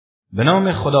به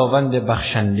نام خداوند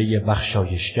بخشنده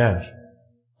بخشایشگر.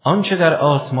 آنچه در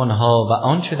آسمانها و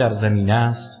آنچه در زمین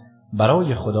است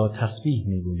برای خدا تسبیح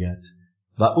میگوید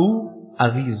و او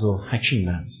عزیز و حکیم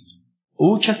است.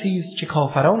 او کسی است که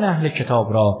کافران اهل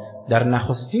کتاب را در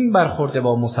نخستین برخورد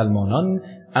با مسلمانان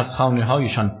از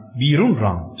خانه‌هایشان بیرون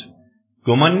راند.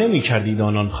 گمان نمی‌کردید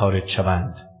آنان خارج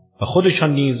شوند و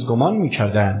خودشان نیز گمان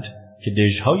می‌کردند که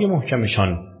دژهای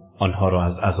محکمشان آنها را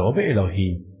از عذاب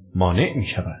الهی مانع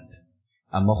می‌شود.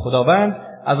 اما خداوند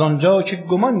از آنجا که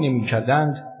گمان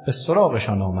نمی‌کردند به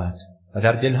سراغشان آمد و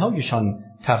در دلهایشان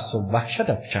ترس و وحشت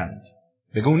افکند،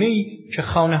 به گونه‌ای که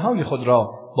خانه‌های خود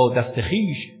را با دست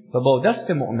خویش و با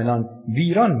دست مؤمنان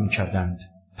ویران می‌کردند.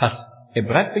 پس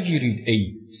عبرت بگیرید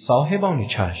ای صاحبان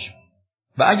چشم.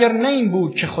 و اگر نه این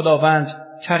بود که خداوند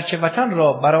ترک وطن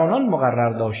را بر آنان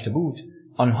مقرر داشته بود،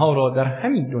 آنها را در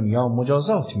همین دنیا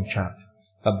مجازات می‌کرد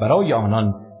و برای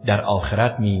آنان در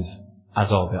آخرت نیز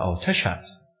عذاب آتش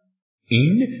است.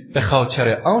 این به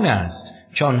خاطر آن است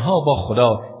که آنها با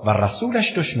خدا و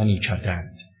رسولش دشمنی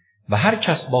کردند و هر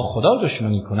کس با خدا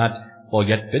دشمنی کند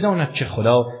باید بداند که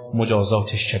خدا مجازات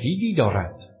شدیدی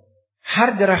دارد. هر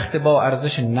درخت با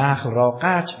ارزش نخل را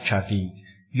قطع کردید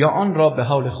یا آن را به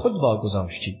حال خود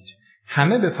واگذاشتید،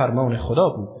 همه به فرمان خدا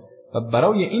بود و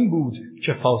برای این بود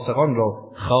که فاسقان را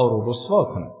خوار و رسوا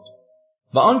کند.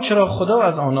 و آنچه را خدا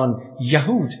از آنان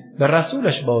یهود به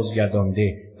رسولش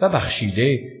بازگردانده و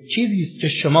بخشیده چیزی است که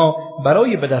شما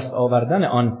برای به دست آوردن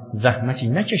آن زحمتی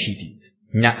نکشیدید،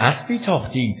 نه اسبی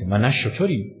تاختید و نه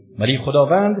شتری، ولی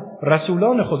خداوند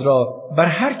رسولان خود را بر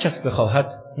هر کس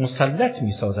بخواهد مسلط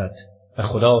می سازد و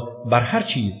خدا بر هر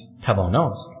چیز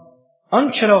تواناست.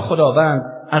 آنچه را خداوند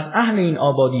از اهل این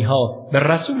آبادی ها به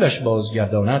رسولش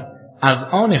بازگرداند از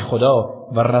آن خدا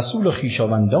و رسول و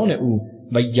خویشاوندان او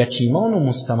و یتیمان و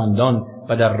مستمندان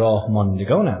و در راه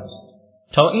ماندگان است،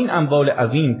 تا این اموال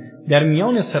عظیم در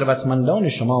میان ثروتمندان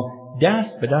شما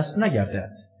دست به دست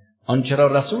نگردد. آنچه را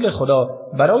رسول خدا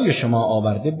برای شما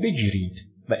آورده بگیرید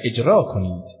و اجرا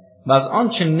کنید و از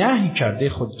آنچه نهی کرده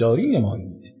خودداری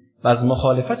نمایید و از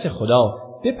مخالفت خدا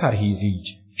بپرهیزید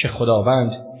که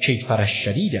خداوند کیفرش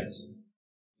شدید است.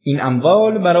 این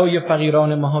اموال برای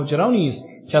فقیران مهاجرانی است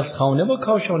که از خانه و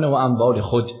کاشانه و اموال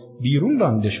خود بیرون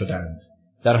رانده شدند،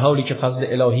 در حالی که فضل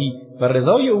الهی و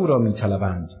رضای او را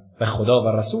می‌طلبند و خدا و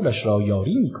رسولش را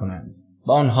یاری می‌کنند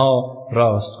و آنها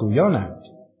راستگویانند.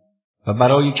 و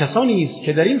برای کسانی است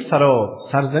که در این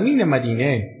سرزمین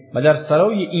مدینه و در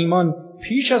سرای ایمان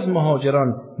پیش از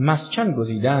مهاجران مسکن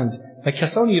گزیدند و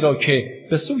کسانی را که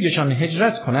به سویشان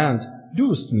هجرت کنند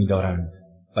دوست می‌دارند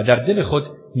و در دل خود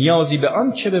نیازی به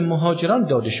آنچه به مهاجران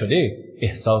داده شده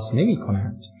احساس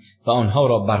نمی‌کنند و آنها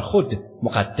را بر خود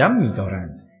مقدم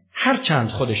می‌دارند، هرچند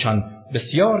خودشان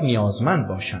بسیار نیازمند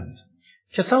باشند.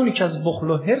 کسانی که از بخل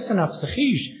و حرص نفس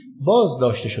خویش باز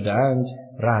داشته شده‌اند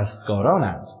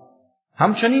رستگارانند.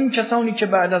 همچنین کسانی که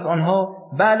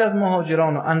بعد از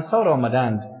مهاجران و انصار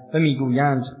آمدند و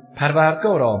میگویند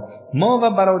پروردگارا ما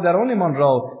و برادرانمان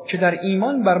را که در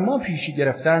ایمان بر ما پیشی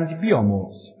گرفتند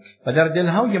بیامرز و در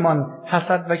دلهایمان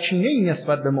حسد و کینه‌ای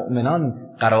نسبت به مؤمنان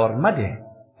قرار مده.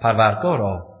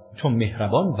 پروردگارا تو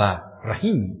مهربان و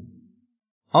رحیمی.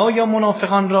 آیا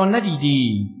منافقان را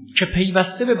ندیدی که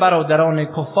پیوسته به برادران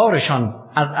کفارشان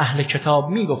از اهل کتاب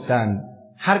میگفتند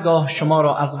هرگاه شما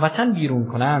را از وطن بیرون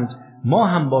کنند ما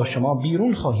هم با شما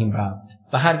بیرون خواهیم رفت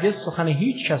و هرگز سخن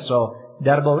هیچ کس را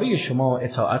درباره شما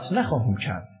اطاعت نخواهیم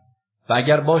کرد و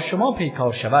اگر با شما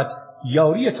پیکار شود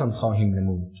یاریتان خواهیم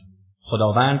نمود.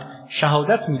 خداوند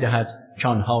شهادت می‌دهد که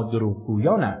آنها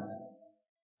دروغگویانند.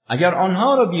 اگر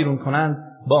آنها را بیرون کنند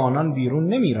با آنان بیرون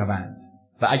نمی‌روند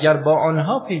و اگر با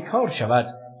آنها پیکار شود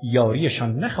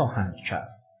یاریشان نخواهند کرد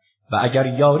و اگر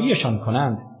یاریشان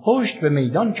کنند پشت به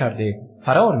میدان کرده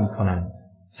فرار می‌کنند،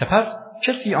 سپس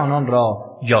کسی آنان را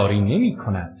یاری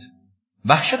نمی‌کند.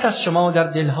 وحشت از شما در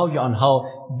دلهای آنها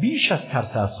بیش از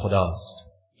ترس از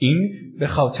خداست. این به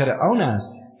خاطر آن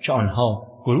است که آنها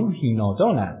گروهی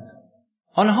نادانند.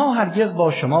 آنها هرگز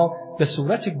با شما به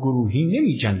صورت گروهی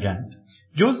نمی جنگند،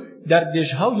 جز در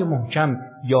دژهای محکم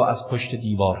یا از پشت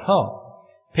دیوارها.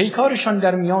 پیکارشان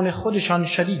در میان خودشان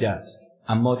شدید است،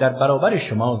 اما در برابر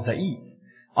شما ضعیف.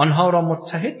 آنها را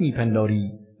متحد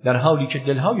می‌پنداری در حالی که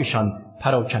دلهایشان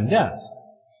پراکنده است.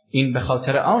 این به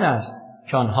خاطر آن است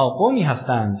که آنها قومی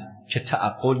هستند که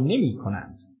تعقل نمی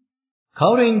کنند.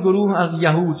 کار این گروه از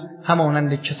یهود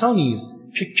همانند کسانی است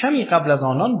که کمی قبل از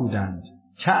آنان بودند،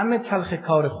 طعم تلخ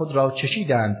کار خود را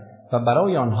چشیدند و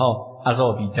برای آنها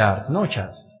عذابی دردناک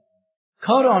است.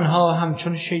 کار آنها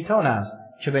همچون شیطان است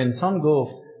که به انسان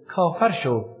گفت کافر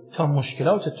شو تا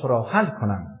مشکلات تو را حل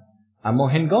کنم، اما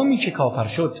هنگامی که کافر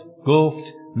شد گفت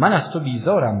من از تو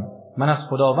بیزارم من از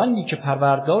خداوندی که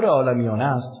پروردگار عالمیان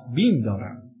است بیم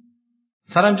دارم.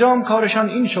 سرانجام کارشان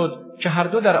این شد که هر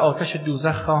دو در آتش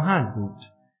دوزخ خواهند بود.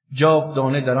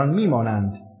 جاودانه در آن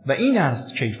میمانند و این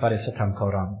است کیفر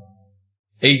ستمکاران.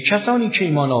 ای کسانی که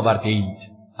ایمان آورده اید،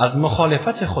 از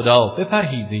مخالفت خدا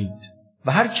بپرهیزید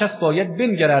و هر کس باید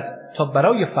بنگرد تا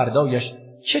برای فردایش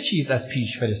چه چیز از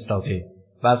پیش فرستاده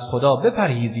و از خدا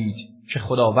بپرهیزید که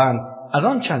خداوند از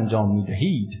آن چه انجام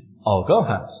می‌دهید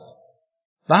آگاه است.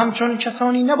 و همچون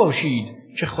کسانی نباشید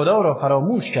که خدا را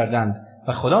فراموش کردند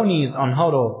و خدا نیز آنها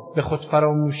را به خود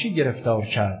فراموشی گرفتار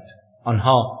کرد.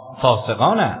 آنها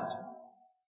فاسقانند.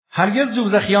 هرگز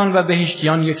دوزخیان و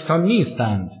بهشتیان یکسان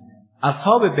نیستند.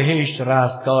 اصحاب بهشت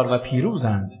رستگار و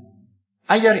پیروزند.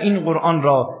 اگر این قرآن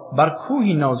را بر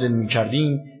کوهی نازل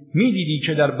می‌کردیم می‌دیدی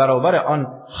که در برابر آن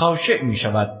خاشع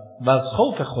می‌شود و از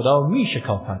خوف خدا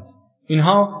می‌شکافد.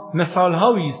 اینها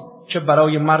مثال‌هایی است که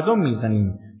برای مردم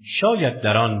می‌زنیم، شاید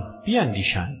در آن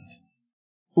بیندیشند.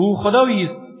 او خدایی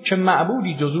است که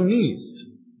معبودی جز او نیست،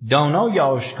 دانای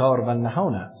آشکار و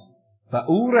نهان است و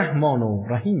او رحمان و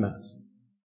رحیم است.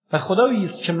 و خدایی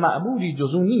است که معبودی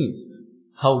جز او نیست،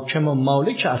 حاکم و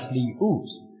مالک اصلی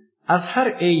اوست، از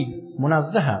هر عیب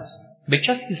منزه است، به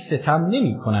کسی ستم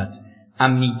نمی کند،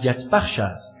 امنیت بخش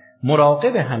است،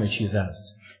 مراقب همه چیز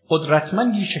است،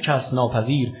 قدرتمندی شکست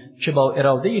ناپذیر که با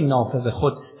اراده نافذ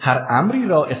خود هر امری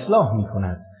را اصلاح می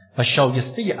کند و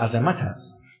شایسته عظمت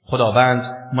است. خداوند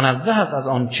منزه است از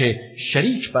آنچه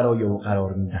شریک برای او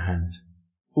قرار می دهند.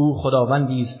 او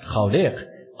خداوندی است خالق،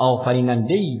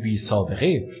 آفریننده‌ای بی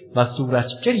سابقه و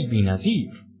صورتگری بی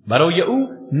نظیر. برای او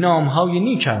نامهای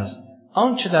نیک است.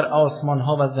 آنچه در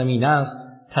آسمانها و زمین است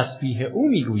تسبیح او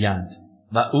میگویند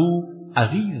و او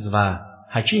عزیز و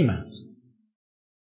حکیم است.